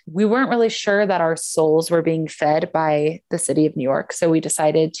we weren't really sure that our souls were being fed by the city of New York. So we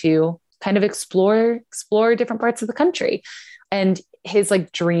decided to kind of explore different parts of the country. And his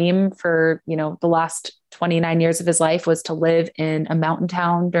like dream for, you know, the last 29 years of his life was to live in a mountain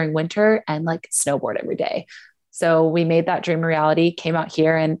town during winter and like snowboard every day. So we made that dream a reality, came out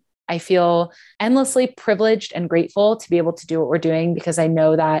here, and I feel endlessly privileged and grateful to be able to do what we're doing, because I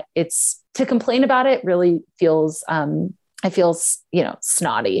know that to complain about it really feels, you know,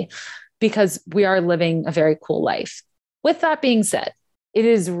 snotty, because we are living a very cool life. With that being said, it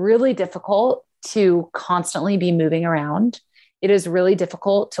is really difficult to constantly be moving around. It is really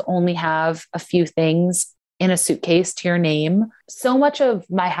difficult to only have a few things in a suitcase to your name. So much of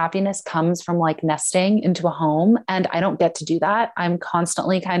my happiness comes from like nesting into a home, and I don't get to do that. I'm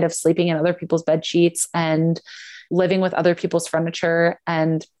constantly kind of sleeping in other people's bed sheets and living with other people's furniture,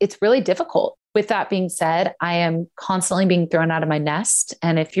 and it's really difficult. With that being said, I am constantly being thrown out of my nest.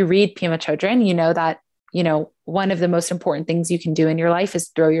 And if you read Pema Chodron, you know that, you know, one of the most important things you can do in your life is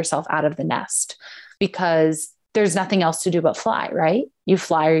throw yourself out of the nest, because there's nothing else to do but fly, right? You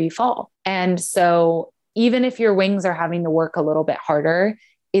fly or you fall. And so even if your wings are having to work a little bit harder,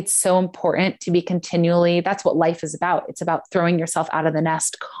 it's so important to be continually, that's what life is about. It's about throwing yourself out of the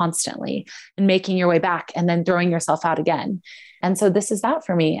nest constantly and making your way back and then throwing yourself out again. And so this is that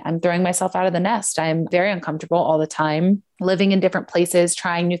for me. I'm throwing myself out of the nest. I'm very uncomfortable all the time, living in different places,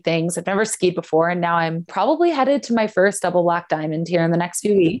 trying new things. I've never skied before. And now I'm probably headed to my first double black diamond here in the next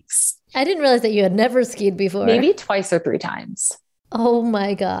few weeks. I didn't realize that you had never skied before. Maybe twice or 3 times. Oh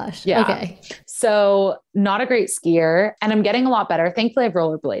my gosh. Yeah. Okay. So not a great skier, and I'm getting a lot better. Thankfully, I've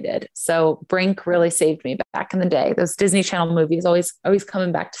rollerbladed. So Brink really saved me back in the day. Those Disney Channel movies always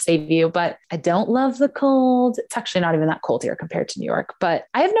coming back to save you, but I don't love the cold. It's actually not even that cold here compared to New York, but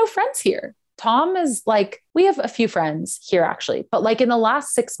I have no friends here. Tom is like, we have a few friends here actually, but like in the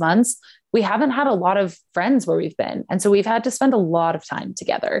last 6 months, we haven't had a lot of friends where we've been. And so we've had to spend a lot of time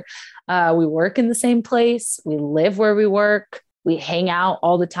together. We work in the same place. We live where we work. We hang out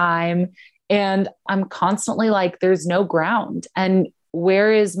all the time. And I'm constantly like, there's no ground. And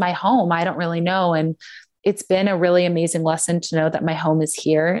where is my home? I don't really know. And it's been a really amazing lesson to know that my home is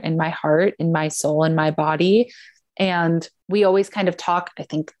here in my heart, in my soul, in my body. And we always kind of talk, I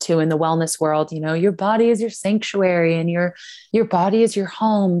think, too, in the wellness world, you know, your body is your sanctuary and your body is your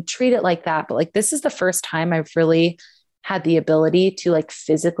home. Treat it like that. But like, this is the first time I've really had the ability to like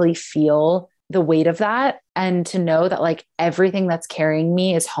physically feel the weight of that, and to know that like everything that's carrying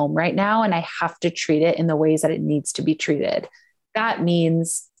me is home right now. And I have to treat it in the ways that it needs to be treated. That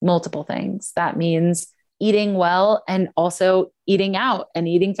means multiple things. That means eating well and also eating out and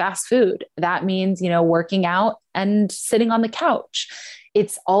eating fast food. That means, you know, working out and sitting on the couch.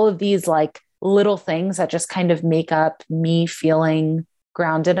 It's all of these like little things that just kind of make up me feeling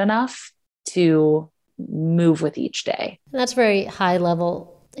grounded enough to move with each day. That's very high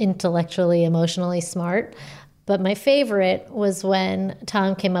level, intellectually, emotionally smart. But my favorite was when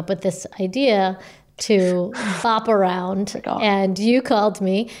Tom came up with this idea to bop around, and you called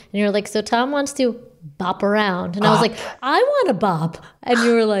me and you're like, so Tom wants to bop around. And I was like, I want to bop. And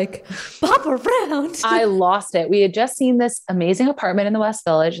you were like, bop around. I lost it. We had just seen this amazing apartment in the West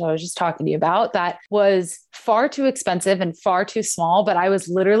Village that I was just talking to you about that was far too expensive and far too small. But I was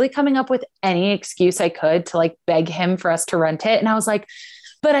literally coming up with any excuse I could to like beg him for us to rent it. And I was like,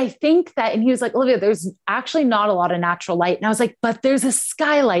 but I think that, and he was like, Olivia, there's actually not a lot of natural light. And I was like, but there's a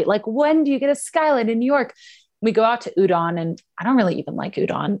skylight. Like, when do you get a skylight in New York? We go out to udon, and I don't really even like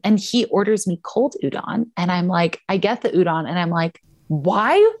udon. And he orders me cold udon. And I'm like, I get the udon. And I'm like,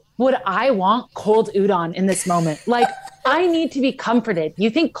 why would I want cold udon in this moment? Like, I need to be comforted.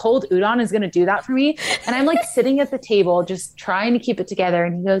 You think cold udon is going to do that for me? And I'm like sitting at the table, just trying to keep it together.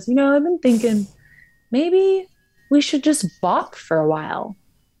 And he goes, you know, I've been thinking maybe we should just bop for a while.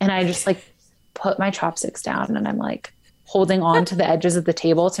 And I just like put my chopsticks down and I'm like, holding on to the edges of the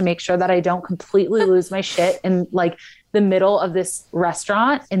table to make sure that I don't completely lose my shit in like the middle of this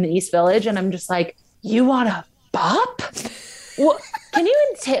restaurant in the East Village. And I'm just like, you want to bop? Well, can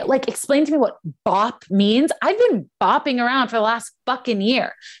you explain to me what bop means? I've been bopping around for the last fucking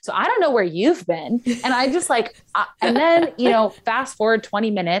year. So I don't know where you've been. And I just and then, fast forward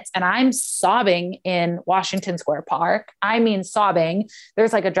 20 minutes and I'm sobbing in Washington Square Park. I mean, sobbing.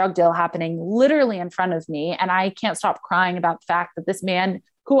 There's like a drug deal happening literally in front of me. And I can't stop crying about the fact that this man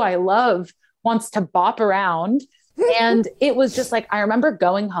who I love wants to bop around. And it was just like, I remember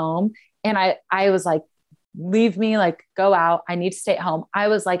going home and I was like, leave me, like, go out. I need to stay at home. I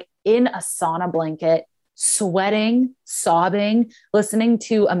was like in a sauna blanket, sweating, sobbing, listening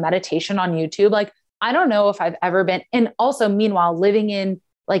to a meditation on YouTube. Like, I don't know if I've ever been. And also meanwhile, living in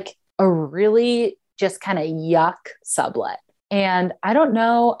like a really just kind of yuck sublet. And I don't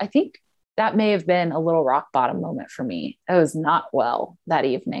know, I think that may have been a little rock bottom moment for me. I was not well that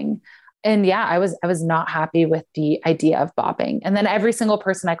evening. And yeah, I was not happy with the idea of bopping. And then every single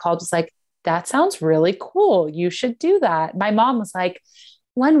person I called was like, that sounds really cool. You should do that. My mom was like,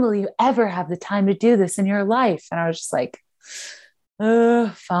 when will you ever have the time to do this in your life? And I was just like,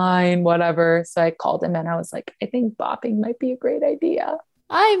 fine, whatever. So I called him and I was like, I think bopping might be a great idea.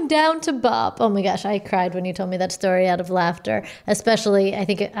 I'm down to bop. Oh my gosh, I cried when you told me that story out of laughter. Especially, I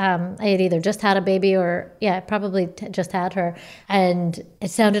think I had either just had a baby or, probably just had her. And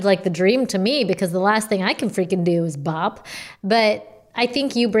it sounded like the dream to me because the last thing I can freaking do is bop. But I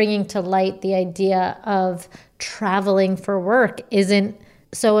think you bringing to light the idea of traveling for work isn't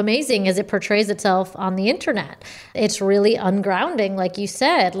so amazing as it portrays itself on the internet. It's really ungrounding, like you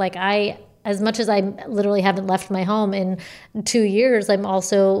said. Like as much as I literally haven't left my home in 2 years, I'm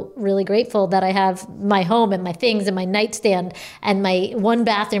also really grateful that I have my home and my things and my nightstand and my one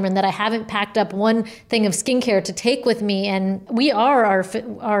bathroom, and that I haven't packed up one thing of skincare to take with me. And we are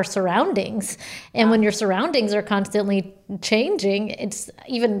our surroundings. And when your surroundings are constantly changing, it's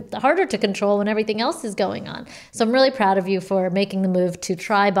even harder to control when everything else is going on. So I'm really proud of you for making the move to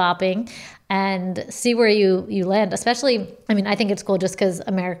try bopping and see where you land. Especially, I mean, I think it's cool just because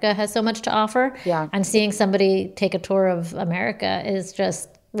America has so much to offer. Yeah. And seeing somebody take a tour of America is just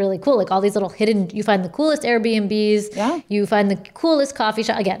really cool. Like all these little hidden, you find the coolest Airbnbs. Yeah. You find the coolest coffee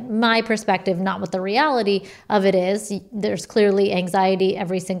shop. Again, my perspective, not what the reality of it is. There's clearly anxiety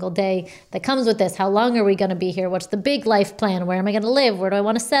every single day that comes with this. How long are we going to be here? What's the big life plan? Where am I going to live? Where do I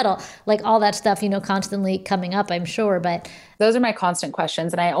want to settle? Like all that stuff, constantly coming up, I'm sure. But those are my constant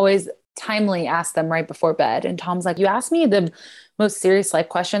questions. And I always timely ask them right before bed. And Tom's like, you ask me the most serious life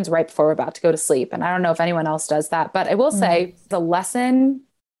questions right before we're about to go to sleep. And I don't know if anyone else does that, but I will say the lesson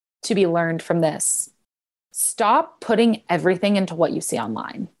to be learned from this: stop putting everything into what you see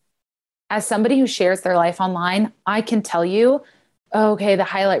online. As somebody who shares their life online, I can tell you, okay, the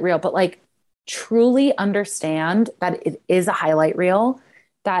highlight reel, but like truly understand that it is a highlight reel,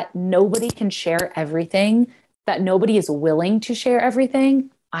 that nobody can share everything, that nobody is willing to share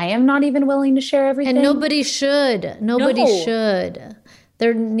everything. I am not even willing to share everything. And nobody should. Nobody should.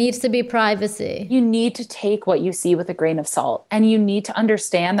 There needs to be privacy. You need to take what you see with a grain of salt. And you need to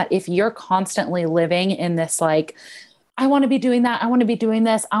understand that if you're constantly living in this, like, I want to be doing that, I want to be doing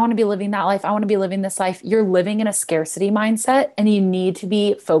this, I want to be living that life, I want to be living this life, you're living in a scarcity mindset. And you need to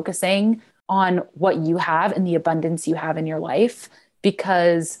be focusing on what you have and the abundance you have in your life,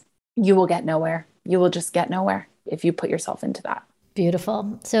 because you will get nowhere. You will just get nowhere if you put yourself into that.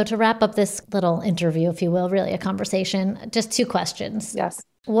 Beautiful. So to wrap up this little interview, if you will, really a conversation, just 2 questions. Yes.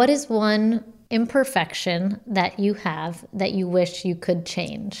 What is one imperfection that you have that you wish you could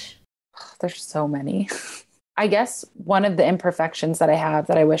change? There's so many. I guess one of the imperfections that I have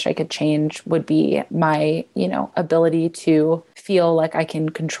that I wish I could change would be my, ability to feel like I can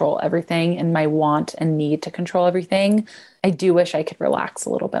control everything and my want and need to control everything. I do wish I could relax a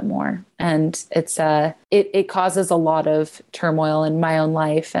little bit more. And it causes a lot of turmoil in my own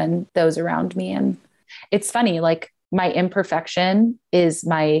life and those around me. And it's funny, like my imperfection is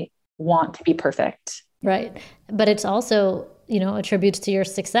my want to be perfect. Right. But it's also, attributes to your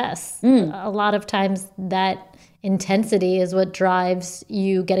success. A lot of times that intensity is what drives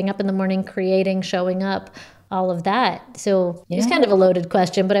you getting up in the morning, creating, showing up, all of that. So it's kind of a loaded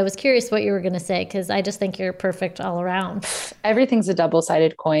question, but I was curious what you were going to say, because I just think you're perfect all around. Everything's a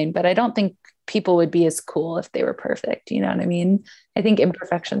double-sided coin, but I don't think people would be as cool if they were perfect. You know what I mean? I think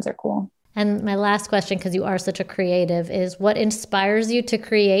imperfections are cool. And my last question, because you are such a creative, is what inspires you to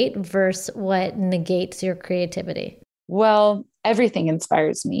create versus what negates your creativity? Well, everything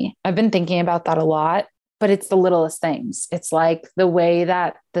inspires me. I've been thinking about that a lot. but it's the littlest things. It's like the way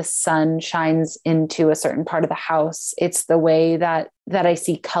that the sun shines into a certain part of the house. It's the way that I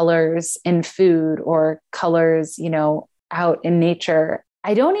see colors in food or colors, out in nature.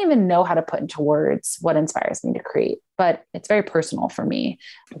 I don't even know how to put into words what inspires me to create, but it's very personal for me.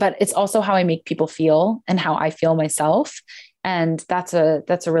 But it's also how I make people feel and how I feel myself. And that's a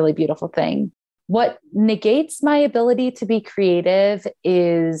really beautiful thing. What negates my ability to be creative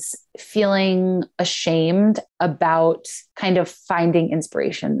is feeling ashamed about kind of finding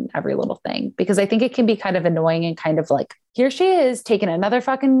inspiration in every little thing, because I think it can be kind of annoying and kind of like, here she is taking another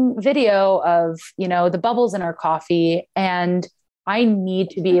fucking video of, the bubbles in her coffee. And I need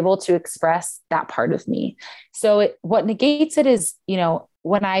to be able to express that part of me. So what negates it is,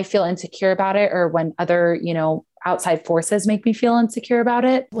 when I feel insecure about it, or when other, outside forces make me feel insecure about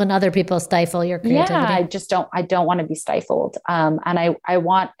it. When other people stifle your creativity. Yeah, I don't want to be stifled. And I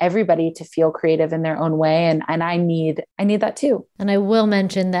want everybody to feel creative in their own way. And I need that too. And I will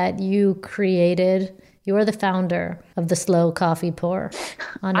mention that you are the founder of the Slow Coffee Pour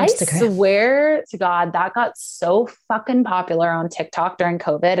on Instagram. I swear to God, that got so fucking popular on TikTok during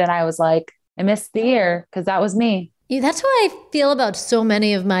COVID. And I was like, I missed the year because that was me. Yeah, that's how I feel about so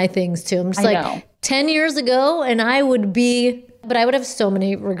many of my things too. I'm just like 10 years ago and I would have so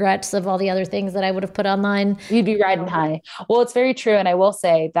many regrets of all the other things that I would have put online. You'd be riding high. Well, it's very true. And I will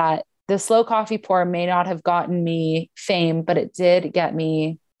say that the Slow Coffee Pour may not have gotten me fame, but it did get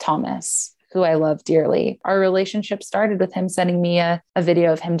me Thomas, who I love dearly. Our relationship started with him sending me a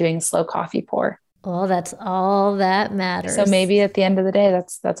video of him doing a slow coffee pour. Well, that's all that matters. So maybe at the end of the day,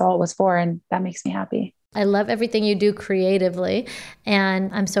 that's all it was for. And that makes me happy. I love everything you do creatively,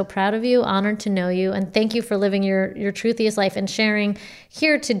 and I'm so proud of you, honored to know you, and thank you for living your truthiest life and sharing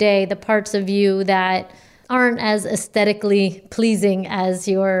here today the parts of you that aren't as aesthetically pleasing as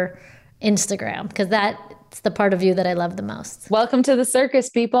your Instagram, because that's the part of you that I love the most. Welcome to the circus,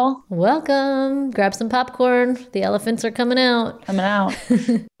 people. Welcome. Grab some popcorn. The elephants are coming out.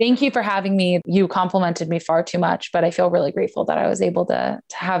 Thank you for having me. You complimented me far too much, but I feel really grateful that I was able to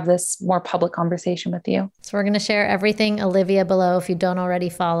have this more public conversation with you. So we're going to share everything Olivia below if you don't already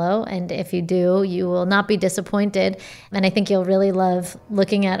follow. And if you do, you will not be disappointed. And I think you'll really love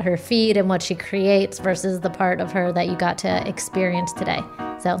looking at her feed and what she creates versus the part of her that you got to experience today.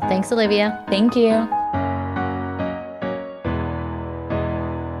 So thanks, Olivia. Thank you.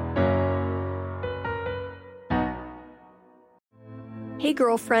 Hey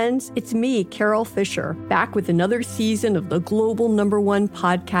girlfriends, it's me, Carol Fisher, back with another season of the global #1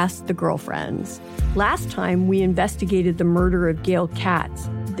 podcast, The Girlfriends. Last time, we investigated the murder of Gail Katz.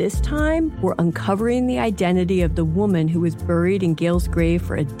 This time, we're uncovering the identity of the woman who was buried in Gail's grave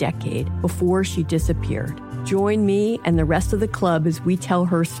for a decade before she disappeared. Join me and the rest of the club as we tell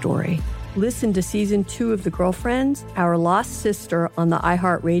her story. Listen to Season 2 of The Girlfriends, Our Lost Sister on the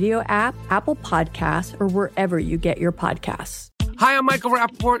iHeartRadio app, Apple Podcasts, or wherever you get your podcasts. Hi, I'm Michael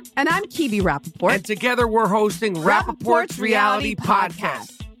Rappaport. And I'm Kibi Rappaport. And together we're hosting Rappaport's Reality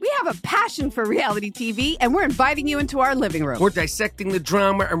Podcast. We have a passion for reality TV, and we're inviting you into our living room. We're dissecting the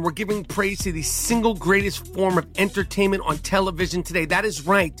drama, and we're giving praise to the single greatest form of entertainment on television today. That is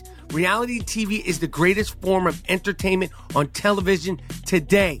right. Reality TV is the greatest form of entertainment on television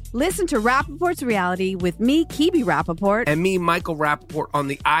today. Listen to Rappaport's Reality with me, Kibi Rappaport. And me, Michael Rappaport, on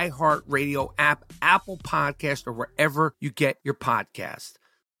the iHeartRadio app, Apple Podcast, or wherever you get your podcast.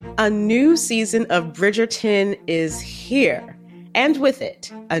 A new season of Bridgerton is here. And with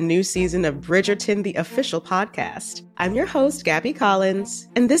it, a new season of Bridgerton, the official podcast. I'm your host, Gabby Collins,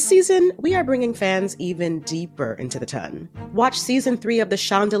 and this season, we are bringing fans even deeper into the ton. Watch season 3 of the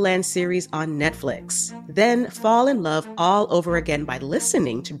Shondaland series on Netflix. Then fall in love all over again by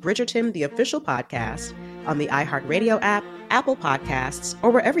listening to Bridgerton, the official podcast, on the iHeartRadio app, Apple Podcasts, or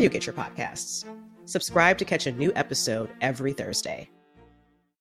wherever you get your podcasts. Subscribe to catch a new episode every Thursday.